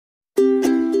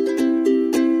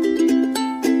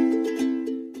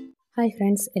Hi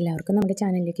friends, എല്ലാവർക്കും നമ്മുടെ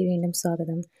ചാനലിലേക്ക് വീണ്ടും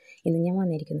സ്വാഗതം. ഇന്ന് ഞാൻ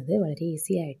വന്നിരിക്കുന്നത് വളരെ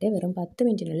ഈസി ആയിട്ട് വെറും 10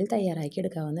 മിനിറ്റിനുള്ളിൽ തയ്യാറാക്കി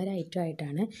എടുക്കാവുന്ന ഒരു ഐറ്റം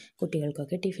ആയിട്ടാണ്.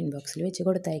 കുട്ടികൾക്കൊക്കെ ടിഫിൻ ബോക്സിൽ വെച്ച്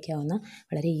കൊടുത്തയക്കാവുന്ന,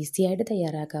 വളരെ ഈസി ആയിട്ട്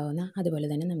തയ്യാറാക്കാവുന്ന, അതുപോലെ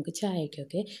തന്നെ നമുക്ക്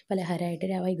ചായക്കൊക്കെ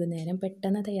പലഹാരമായിട്ട് വൈകുന്നേരം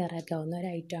പെട്ടെന്ന് തയ്യാറാക്കാവുന്ന ഒരു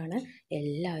ഐറ്റമാണ്.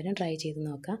 എല്ലാവരും ട്രൈ ചെയ്ത്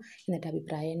നോക്കാം, എന്നിട്ട്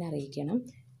അഭിപ്രായം എന്നെ അറിയിക്കണം.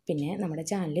 പിന്നെ നമ്മുടെ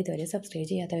ചാനൽ ഇതുവരെ സബ്സ്ക്രൈബ്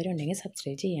ചെയ്യാത്തവരുണ്ടെങ്കിൽ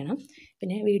സബ്സ്ക്രൈബ് ചെയ്യണം.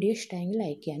 പിന്നെ വീഡിയോ ഇഷ്ടമെങ്കിൽ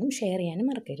ലൈക്ക് ചെയ്യാനും ഷെയർ ചെയ്യാനും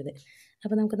മറക്കരുത്.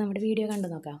 അപ്പോൾ നമുക്ക് നമ്മുടെ വീഡിയോ കണ്ടു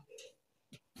നോക്കാം.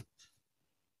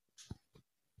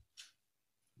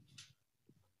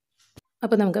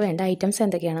 അപ്പോൾ നമുക്ക് വേണ്ട ഐറ്റംസ്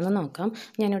എന്തൊക്കെയാണെന്ന് നോക്കാം.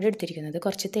 ഞാനിവിടെ എടുത്തിരിക്കുന്നത്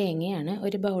കുറച്ച് തേങ്ങയാണ്.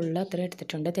 ഒരു ബൗളിൽ അത്ര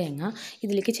എടുത്തിട്ടുണ്ട് തേങ്ങ.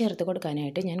 ഇതിലേക്ക് ചേർത്ത്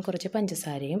കൊടുക്കാനായിട്ട് ഞാൻ കുറച്ച്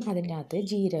പഞ്ചസാരയും അതിനകത്ത്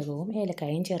ജീരകവും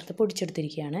ഏലക്കായും ചേർത്ത്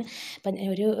പൊടിച്ചെടുത്തിരിക്കുകയാണ്.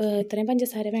 ഇത്രയും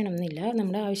പഞ്ചസാര വേണമെന്നില്ല,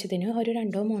 നമ്മുടെ ആവശ്യത്തിന് ഒരു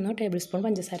 2-3 ടേബിൾ സ്പൂൺ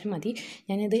പഞ്ചസാര മതി.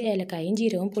 ഞാനിത് ഏലക്കായും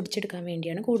ജീരകവും പൊടിച്ചെടുക്കാൻ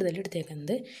വേണ്ടിയാണ് കൂടുതൽ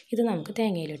എടുത്തേക്കുന്നത്. ഇത് നമുക്ക്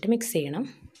തേങ്ങയിലിട്ട് മിക്സ് ചെയ്യണം.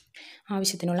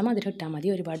 ആവശ്യത്തിനുള്ള മധുരം ഇട്ടാൽ മതി,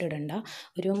 ഒരുപാട് ഇടണ്ട.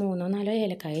 ഒരു 3-4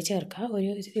 ഏലക്കായ ചേർക്കുക,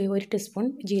 ഒരു ടീസ്പൂൺ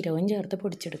ജീരകവും ചേർത്ത്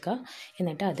പൊടിച്ചെടുക്കുക.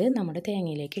 എന്നിട്ട് അത് നമ്മുടെ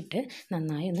തേങ്ങയിലേക്ക് ഇട്ട്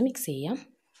നന്നായി ഒന്ന് മിക്സ് ചെയ്യാം.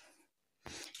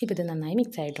 ഇപ്പോൾ ഇത് നന്നായി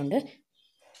മിക്സ് ആയിട്ടുണ്ട്.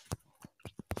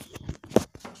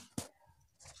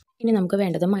 ഇനി നമുക്ക്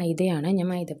വേണ്ടത് മൈദയാണ്. ഞാൻ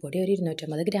മൈദപ്പൊടി ഒരു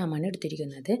 250 ഗ്രാമാണ്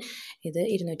എടുത്തിരിക്കുന്നത്. ഇത്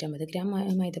 250 ഗ്രാം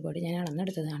മൈദപ്പൊടി ഞാൻ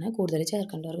അളന്നെടുത്തതാണ്. കൂടുതൽ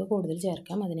ചേർക്കേണ്ടവർക്ക് കൂടുതൽ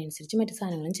ചേർക്കാം, അതിനനുസരിച്ച് മറ്റു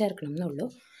സാധനങ്ങളും ചേർക്കണം എന്നുള്ളൂ.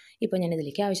 ഇപ്പോൾ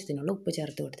ഞാനിതിലേക്ക് ആവശ്യത്തിനുള്ള ഉപ്പ്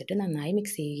ചേർത്ത് കൊടുത്തിട്ട് നന്നായി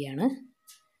മിക്സ് ചെയ്യുകയാണ്.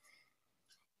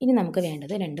 ഇനി നമുക്ക്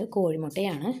വേണ്ടത് 2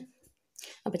 കോഴിമുട്ടയാണ്.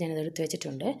 അപ്പോൾ ഞാനത് എടുത്ത്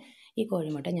വെച്ചിട്ടുണ്ട്. ഈ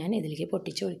കോഴിമുട്ട ഞാൻ ഇതിലേക്ക്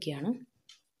പൊട്ടിച്ചൊഴിക്കുകയാണ്.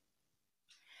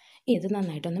 ഇത്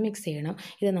നന്നായിട്ടൊന്ന് മിക്സ് ചെയ്യണം.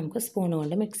 ഇത് നമുക്ക് സ്പൂൺ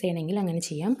കൊണ്ട് മിക്സ് ചെയ്യണമെങ്കിൽ അങ്ങനെ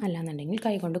ചെയ്യാം, അല്ലാന്നുണ്ടെങ്കിൽ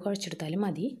കൈ കൊണ്ട് കുഴച്ചെടുത്താലും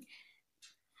മതി.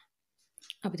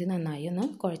 അപ്പോൾ ഇത് നന്നായി ഒന്ന്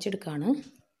കുഴച്ചെടുക്കുകയാണ്.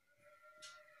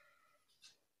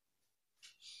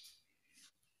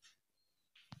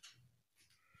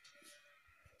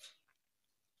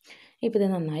 ഇപ്പോൾ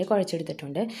ഇത് നന്നായി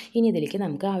കുഴച്ചെടുത്തിട്ടുണ്ട്. ഇനി ഇതിലേക്ക്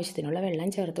നമുക്ക് ആവശ്യത്തിനുള്ള വെള്ളം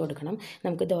ചേർത്ത് കൊടുക്കണം.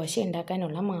 നമുക്ക് ദോശ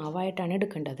ഉണ്ടാക്കാനുള്ള മാവായിട്ടാണ്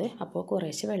എടുക്കേണ്ടത്. അപ്പോൾ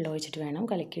കുറേശ്ശെ വെള്ളം ഒഴിച്ചിട്ട് വേണം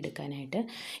കലക്കിയെടുക്കാനായിട്ട്.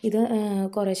 ഇത്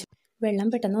കുറേശ്ശെ വെള്ളം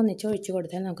പെട്ടെന്ന് ഒന്നിച്ച് ഒഴിച്ച്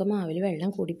കൊടുത്താൽ നമുക്ക് മാവിൽ വെള്ളം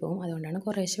കൂടിപ്പോകും. അതുകൊണ്ടാണ്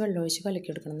കുറേശ്ശെ വെള്ളം ഒഴിച്ച്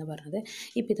കലക്കിയെടുക്കണം എന്ന് പറഞ്ഞത്.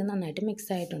 ഇപ്പോൾ ഇത് നന്നായിട്ട് മിക്സ്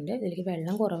ആയിട്ടുണ്ട്. ഇതിലേക്ക്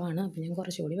വെള്ളം കുറവാണ്, അപ്പോൾ ഞാൻ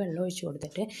കുറച്ചുകൂടി വെള്ളം ഒഴിച്ച്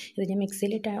കൊടുത്തിട്ട് ഇത് ഞാൻ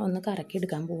മിക്സിയിലിട്ട് ഒന്ന്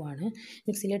കറക്കിയെടുക്കാൻ പോവുകയാണ്.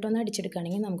 മിക്സിയിലിട്ട് ഒന്ന്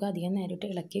അടിച്ചെടുക്കുകയാണെങ്കിൽ നമുക്ക് അധികം നേരിട്ട്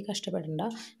ഇളക്കി കഷ്ടപ്പെടേണ്ട.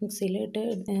 മിക്സിയിലിട്ട്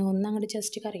ഒന്നങ്ങോട്ട്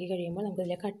ജസ്റ്റ് കറക്കി കഴിയുമ്പോൾ നമുക്ക്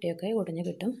ഇതിലെ കട്ടയൊക്കെ ഉടഞ്ഞ്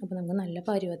കിട്ടും. അപ്പോൾ നമുക്ക് നല്ല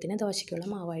പരുവത്തിന് ദോശയ്ക്കുള്ള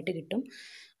മാവായിട്ട് കിട്ടും.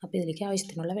 അപ്പോൾ ഇതിലേക്ക്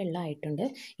ആവശ്യത്തിനുള്ള വെള്ളം ആയിട്ടുണ്ട്.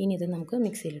 ഇനി ഇത് നമുക്ക്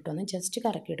മിക്സിയിലിട്ടൊന്ന് ജസ്റ്റ്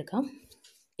കറക്കിയെടുക്കാം.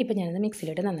 ഇപ്പോൾ ഞാനത്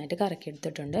മിക്സിയിലിട്ട് നന്നായിട്ട്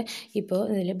കറക്കിയെടുത്തിട്ടുണ്ട്. ഇപ്പോൾ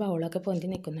ഇതിൽ ബൗളൊക്കെ പൊന്തി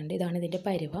നിൽക്കുന്നുണ്ട്. ഇതാണ് ഇതിൻ്റെ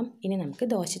പരുവം. ഇനി നമുക്ക്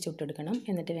ദോശ ചുട്ടെടുക്കണം.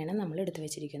 എന്നിട്ട് വേണം നമ്മൾ എടുത്ത്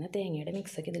വെച്ചിരിക്കുന്ന തേങ്ങയുടെ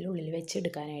മിക്സൊക്കെ ഇതിനുള്ളിൽ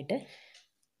വെച്ചെടുക്കാനായിട്ട്.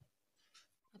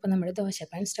 അപ്പോൾ നമ്മൾ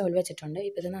ദോശപ്പാൻ സ്റ്റൗവിൽ വെച്ചിട്ടുണ്ട്.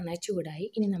 ഇപ്പോൾ ഇത് നന്നായി ചൂടായി.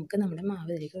 ഇനി നമുക്ക് നമ്മുടെ മാവ്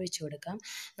ഇതിലേക്ക് ഒഴിച്ചു കൊടുക്കാം.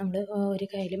 നമ്മൾ ഒരു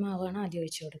കയ്യിൽ മാവാണ് ആദ്യം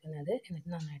ഒഴിച്ചു കൊടുക്കുന്നത്. എന്നിട്ട്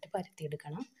നന്നായിട്ട്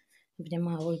പരത്തിയെടുക്കണം. അപ്പോൾ ഞാൻ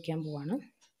മാവ് ഒഴിക്കാൻ പോവാണ്.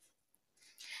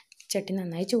 ചട്ടി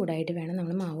നന്നായി ചൂടായിട്ട് വേണം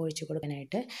നമ്മൾ മാവ് ഒഴിച്ചു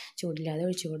കൊടുക്കാനായിട്ട്. ചൂടില്ലാതെ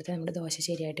ഒഴിച്ചു കൊടുത്താൽ നമ്മുടെ ദോശ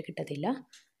ശരിയായിട്ട് കിട്ടത്തില്ല.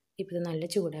 ഇപ്പോൾ ഇത് നല്ല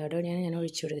ചൂടോടെയാണ് ഞാൻ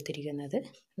ഒഴിച്ചു കൊടുത്തിരിക്കുന്നത്.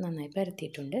 നന്നായി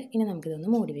പരത്തിയിട്ടുണ്ട്. ഇനി നമുക്കിതൊന്ന്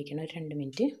മൂടി വയ്ക്കണം ഒരു 2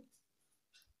 മിനിറ്റ്.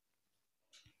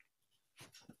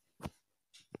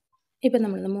 ഇപ്പോൾ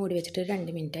നമ്മളൊന്ന് മൂടി വെച്ചിട്ട്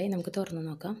 2 മിനിറ്റായി. നമുക്ക് തുറന്ന്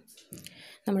നോക്കാം.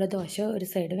 നമ്മുടെ ദോശ ഒരു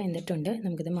സൈഡ് വെന്തിട്ടുണ്ട്.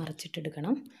 നമുക്കിത്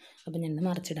മറിച്ചിട്ടെടുക്കണം. അപ്പോൾ ഞാനിത്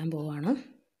മറിച്ചിടാൻ പോവുകയാണ്.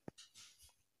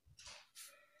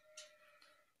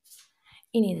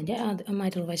 ഇനി ഇതിൻ്റെ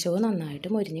മറുവശവും നന്നായിട്ട്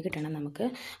മൊരിഞ്ഞ് കിട്ടണം നമുക്ക്.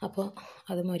 അപ്പോൾ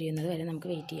അത് മൊരിയുന്നത് വരെ നമുക്ക്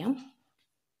വെയിറ്റ് ചെയ്യാം.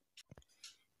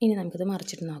 ഇനി നമുക്കിത്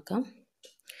മറിച്ചിട്ട് നോക്കാം.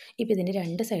 ഇപ്പോൾ ഇതിൻ്റെ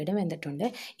 2 സൈഡും വെന്തിട്ടുണ്ട്.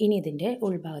 ഇനി ഇതിൻ്റെ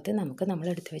ഉൾഭാഗത്ത് നമുക്ക് നമ്മൾ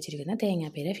എടുത്ത് വെച്ചിരിക്കുന്ന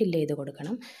തേങ്ങാപ്പീര ഫില്ല് ചെയ്ത്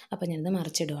കൊടുക്കണം. അപ്പോൾ ഞാനിത്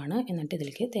മറിച്ചിടുവാണ്. എന്നിട്ട്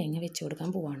ഇതിലേക്ക് തേങ്ങ വെച്ച്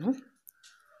കൊടുക്കാൻ പോവാണ്.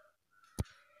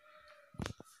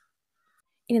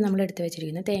 ഇനി നമ്മൾ എടുത്ത്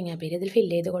വെച്ചിരിക്കുന്ന തേങ്ങാപ്പീര ഇതിൽ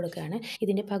ഫില്ല് ചെയ്ത് കൊടുക്കുകയാണ്.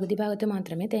 ഇതിൻ്റെ പകുതി ഭാഗത്ത്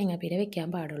മാത്രമേ തേങ്ങാപ്പീര വെക്കാൻ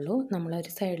പാടുള്ളൂ.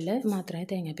 നമ്മളൊരു സൈഡിൽ മാത്രമേ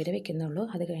തേങ്ങാപ്പീര വെക്കുന്നുള്ളൂ.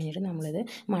 അത് കഴിഞ്ഞിട്ട് നമ്മളിത്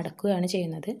മടക്കുകയാണ്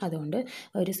ചെയ്യുന്നത്. അതുകൊണ്ട്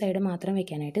ഒരു സൈഡ് മാത്രം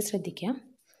വെക്കാനായിട്ട് ശ്രദ്ധിക്കുക.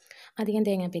 അധികം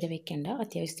തേങ്ങാപ്പീര വെക്കേണ്ട,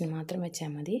 അത്യാവശ്യത്തിന് മാത്രം വെച്ചാൽ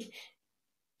മതി.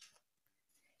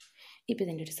 ഇപ്പോൾ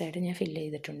ഇതിൻ്റെ ഒരു സൈഡ് ഞാൻ ഫില്ല്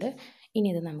ചെയ്തിട്ടുണ്ട്. ഇനി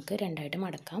ഇത് നമുക്ക് രണ്ടായിട്ട്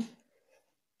മടക്കാം.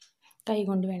 കൈ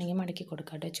കൊണ്ട് വേണമെങ്കിൽ മടക്കി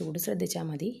കൊടുക്കാം കേട്ടോ, ചൂട് ശ്രദ്ധിച്ചാൽ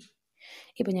മതി.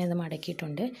 ഇപ്പോൾ ഞാനിത്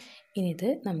മടക്കിയിട്ടുണ്ട്. ഇനി ഇത്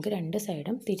നമുക്ക് 2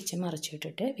 സൈഡും തിരിച്ച്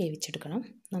മറിച്ചിട്ടിട്ട് വേവിച്ചെടുക്കണം.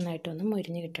 നന്നായിട്ടൊന്ന്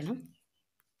മൊരിഞ്ഞ് കിട്ടണം.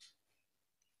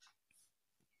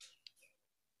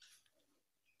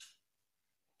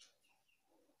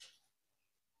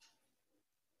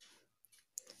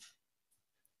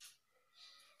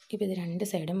 ഇപ്പോൾ ഇത് 2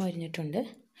 സൈഡും മൊരിഞ്ഞിട്ടുണ്ട്.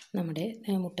 നമ്മുടെ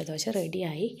മുട്ടദോശ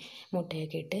റെഡിയായി.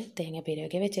 മുട്ടയൊക്കെ ഇട്ട്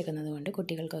തേങ്ങാപ്പീരയൊക്കെ വെച്ചേക്കുന്നത് കൊണ്ട്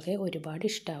കുട്ടികൾക്കൊക്കെ ഒരുപാട്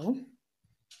ഇഷ്ടമാവും.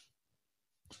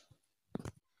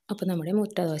 അപ്പോൾ നമ്മുടെ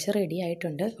മുട്ട ദോശ റെഡി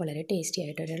ആയിട്ടുണ്ട്. വളരെ ടേസ്റ്റി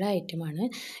ആയിട്ടുള്ള ഐറ്റമാണ്.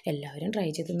 എല്ലാവരും ട്രൈ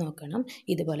ചെയ്ത് നോക്കണം.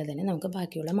 ഇതുപോലെ തന്നെ നമുക്ക്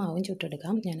ബാക്കിയുള്ള മാവും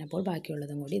ചുട്ടെടുക്കാം. ഞാനപ്പോൾ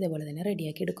ബാക്കിയുള്ളതും കൂടി ഇതുപോലെ തന്നെ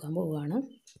റെഡിയാക്കി എടുക്കാൻ പോവുകയാണ്.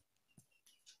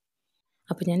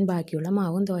 അപ്പോൾ ഞാൻ ബാക്കിയുള്ള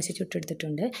മാവും ദോശ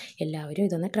ചുട്ടെടുത്തിട്ടുണ്ട്. എല്ലാവരും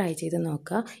ഇതൊന്ന് ട്രൈ ചെയ്ത്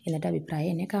നോക്കുക. എന്നിട്ട് അഭിപ്രായം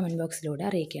എന്നെ കമൻറ്റ് ബോക്സിലൂടെ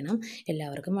അറിയിക്കണം.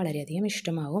 എല്ലാവർക്കും വളരെയധികം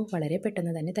ഇഷ്ടമാവും. വളരെ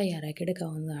പെട്ടെന്ന് തന്നെ തയ്യാറാക്കി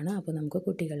എടുക്കാവുന്നതാണ്. അപ്പോൾ നമുക്ക്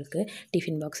കുട്ടികൾക്ക്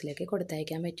ടിഫിൻ ബോക്സിലേക്ക്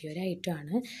കൊടുത്തയക്കാൻ പറ്റിയ ഒരു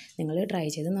ഐറ്റമാണ്. നിങ്ങൾ ട്രൈ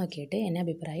ചെയ്ത് നോക്കിയിട്ട് എന്നെ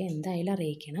അഭിപ്രായം എന്തായാലും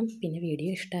അറിയിക്കണം. പിന്നെ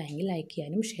വീഡിയോ ഇഷ്ടമായെങ്കിൽ ലൈക്ക്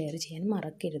ചെയ്യാനും ഷെയർ ചെയ്യാനും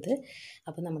മറക്കരുത്.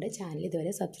 അപ്പോൾ നമ്മുടെ ചാനൽ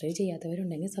ഇതുവരെ സബ്സ്ക്രൈബ്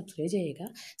ചെയ്യാത്തവരുണ്ടെങ്കിൽ സബ്സ്ക്രൈബ് ചെയ്യുക.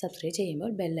 സബ്സ്ക്രൈബ്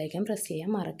ചെയ്യുമ്പോൾ ബെല്ലൈക്കൺ പ്രസ്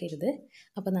ചെയ്യാൻ മറക്കരുത്.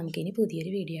 അപ്പോൾ നമുക്കിനി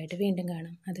പുതിയൊരു വീഡിയോ ആയിട്ട് വീണ്ടും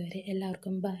കാണാം. അതുവരെ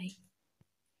എല്ലാവർക്കും ബൈ.